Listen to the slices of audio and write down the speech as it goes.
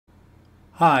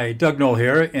Hi, Doug Noll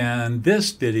here, and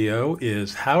this video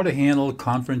is how to handle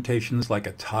confrontations like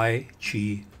a Tai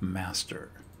Chi master.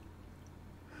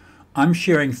 I'm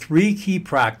sharing 3 key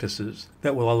practices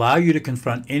that will allow you to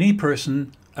confront any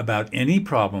person about any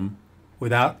problem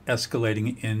without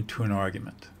escalating into an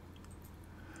argument.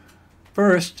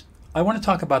 First, I want to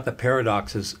talk about the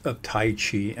paradoxes of Tai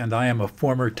Chi, and I am a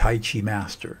former Tai Chi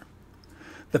master.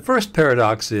 The first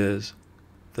paradox is,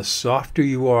 the softer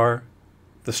you are,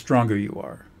 the stronger you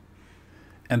are.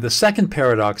 And the second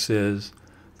paradox is,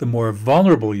 the more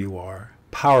vulnerable you are,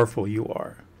 powerful you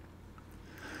are.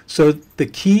 So the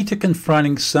key to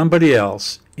confronting somebody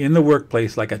else in the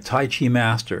workplace like a Tai Chi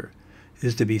master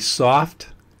is to be soft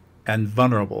and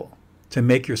vulnerable, to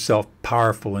make yourself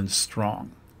powerful and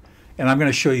strong. And I'm going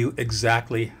to show you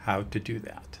exactly how to do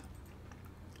that.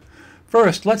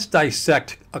 First, let's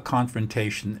dissect a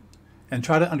confrontation and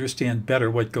try to understand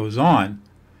better what goes on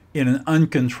in an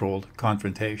uncontrolled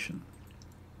confrontation.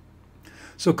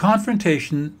 So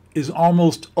confrontation is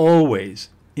almost always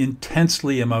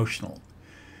intensely emotional.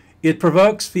 It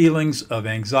provokes feelings of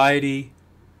anxiety,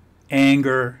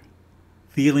 anger,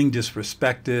 feeling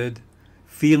disrespected,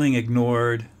 feeling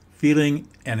ignored, feeling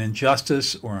an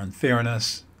injustice or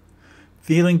unfairness,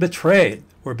 feeling betrayed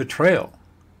or betrayal,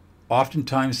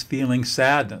 oftentimes feeling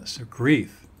sadness or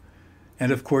grief, and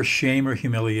of course shame or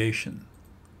humiliation.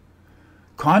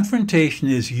 Confrontation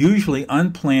is usually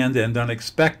unplanned and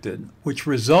unexpected, which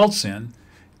results in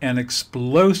an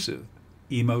explosive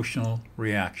emotional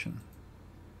reaction.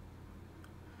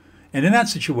 And in that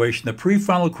situation, the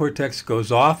prefrontal cortex goes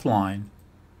offline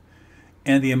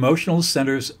and the emotional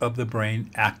centers of the brain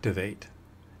activate.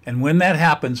 And when that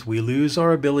happens, we lose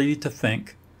our ability to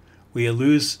think, we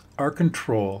lose our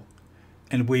control,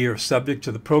 and we are subject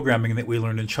to the programming that we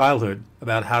learned in childhood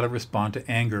about how to respond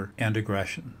to anger and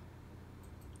aggression.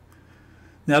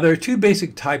 Now, there are 2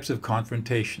 basic types of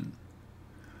confrontation.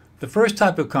 The first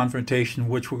type of confrontation,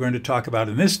 which we're going to talk about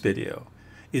in this video,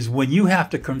 is when you have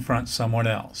to confront someone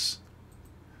else.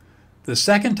 The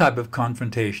second type of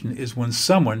confrontation is when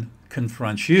someone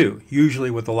confronts you, usually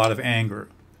with a lot of anger.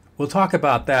 We'll talk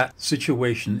about that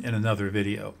situation in another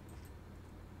video.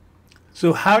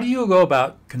 So how do you go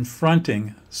about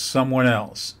confronting someone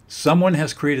else? Someone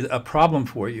has created a problem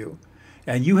for you,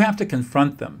 and you have to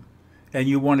confront them. And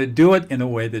you want to do it in a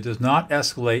way that does not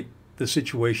escalate the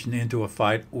situation into a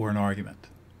fight or an argument.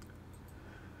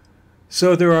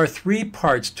 So there are 3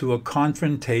 parts to a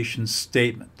confrontation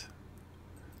statement.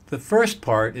 The first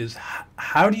part is,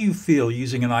 how do you feel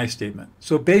using an I statement?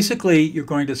 So basically, you're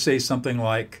going to say something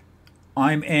like,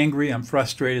 I'm angry, I'm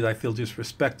frustrated, I feel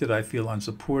disrespected, I feel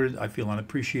unsupported, I feel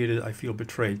unappreciated, I feel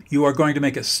betrayed. You are going to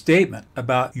make a statement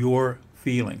about your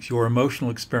feelings, your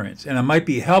emotional experience. And it might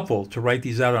be helpful to write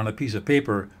these out on a piece of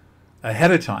paper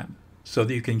ahead of time so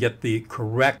that you can get the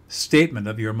correct statement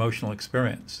of your emotional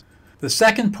experience. The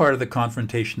second part of the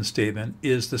confrontation statement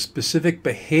is the specific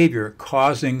behavior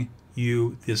causing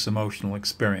you this emotional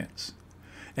experience.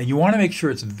 And you want to make sure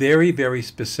it's very, very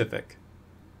specific.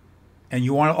 And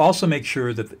you want to also make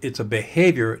sure that it's a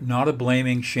behavior, not a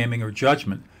blaming, shaming, or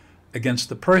judgment against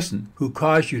the person who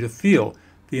caused you to feel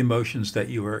the emotions that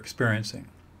you are experiencing.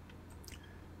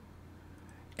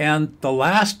 And the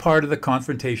last part of the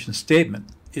confrontation statement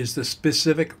is the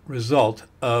specific result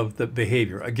of the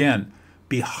behavior. Again,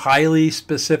 be highly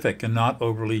specific and not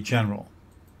overly general.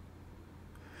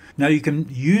 Now, you can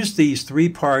use these 3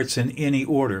 parts in any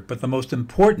order, but the most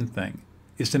important thing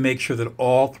is to make sure that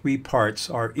all 3 parts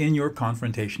are in your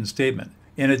confrontation statement.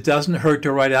 And it doesn't hurt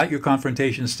to write out your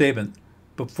confrontation statement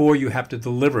before you have to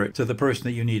deliver it to the person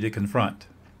that you need to confront.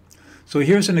 So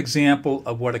here's an example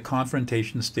of what a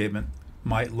confrontation statement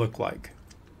might look like.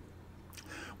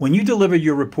 When you delivered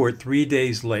your report 3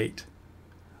 days late,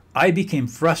 I became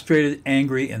frustrated,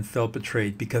 angry, and felt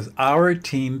betrayed because our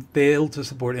team failed to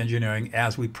support engineering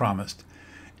as we promised,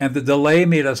 and the delay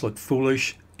made us look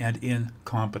foolish and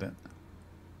incompetent.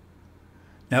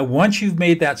 Now, once you've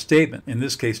made that statement, in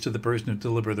this case to the person who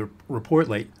delivered the report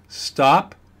late,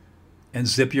 stop and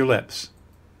zip your lips.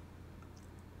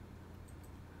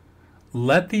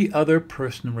 Let the other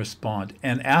person respond.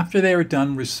 And after they are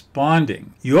done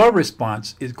responding, your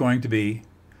response is going to be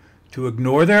to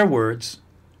ignore their words,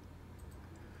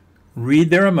 read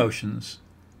their emotions,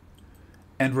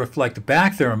 and reflect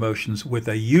back their emotions with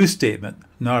a you statement,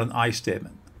 not an I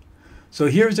statement. So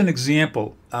here's an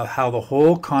example of how the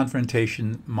whole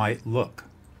confrontation might look.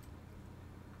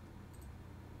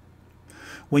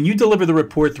 When you delivered the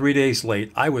report 3 days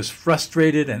late, I was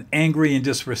frustrated and angry and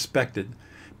disrespected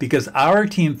because our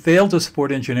team failed to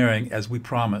support engineering as we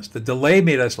promised. The delay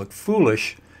made us look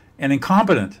foolish and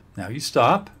incompetent. Now you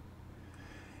stop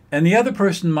And the other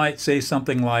person might say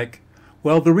something like,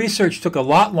 well, the research took a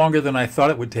lot longer than I thought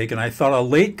it would take, and I thought a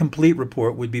late complete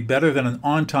report would be better than an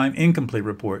on-time incomplete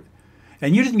report.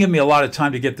 And you didn't give me a lot of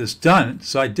time to get this done,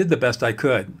 so I did the best I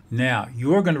could. Now,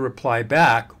 you're going to reply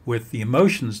back with the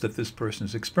emotions that this person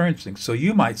is experiencing. So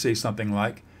you might say something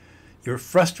like, you're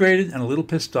frustrated and a little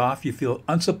pissed off, you feel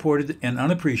unsupported and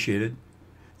unappreciated,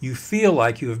 you feel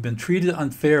like you have been treated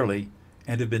unfairly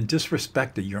and have been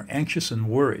disrespected, you're anxious and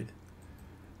worried.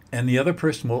 And the other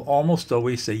person will almost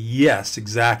always say, yes,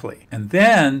 exactly. And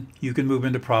then you can move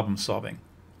into problem solving.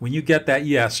 When you get that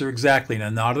yes or exactly and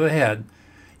a nod of the head,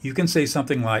 you can say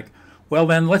something like, well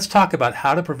then, let's talk about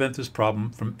how to prevent this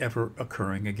problem from ever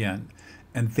occurring again.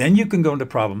 And then you can go into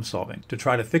problem solving to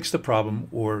try to fix the problem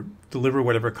or deliver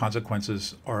whatever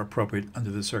consequences are appropriate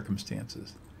under the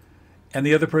circumstances. And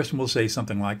the other person will say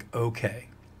something like, okay.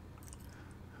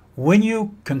 When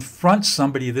you confront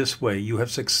somebody this way, you have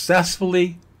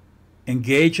successfully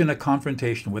engaged in a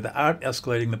confrontation without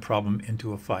escalating the problem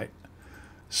into a fight.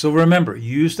 So remember,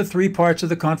 use the 3 parts of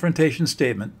the confrontation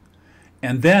statement,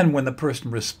 and then when the person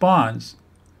responds,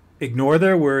 ignore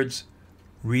their words,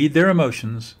 read their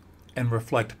emotions, and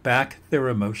reflect back their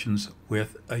emotions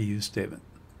with a you statement.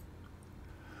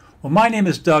 Well, my name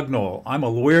is Doug Noll. I'm a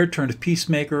lawyer turned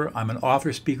peacemaker. I'm an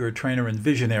author, speaker, trainer, and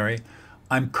visionary.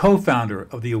 I'm co-founder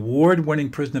of the award-winning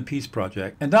Prison of Peace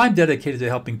Project, and I'm dedicated to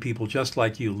helping people just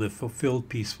like you live fulfilled,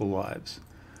 peaceful lives.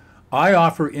 I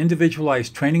offer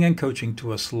individualized training and coaching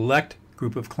to a select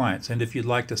group of clients, and if you'd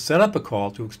like to set up a call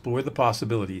to explore the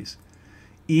possibilities,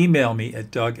 email me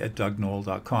at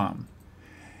doug@dougnoll.com.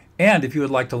 And if you would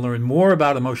like to learn more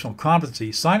about emotional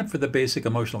competency, sign up for the basic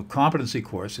emotional competency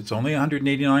course. It's only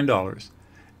 $189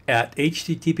 at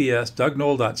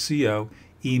https://dougnoll.co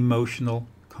emotional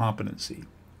competency.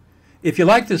 If you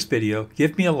like this video,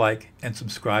 give me a like and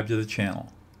subscribe to the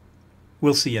channel.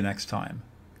 We'll see you next time.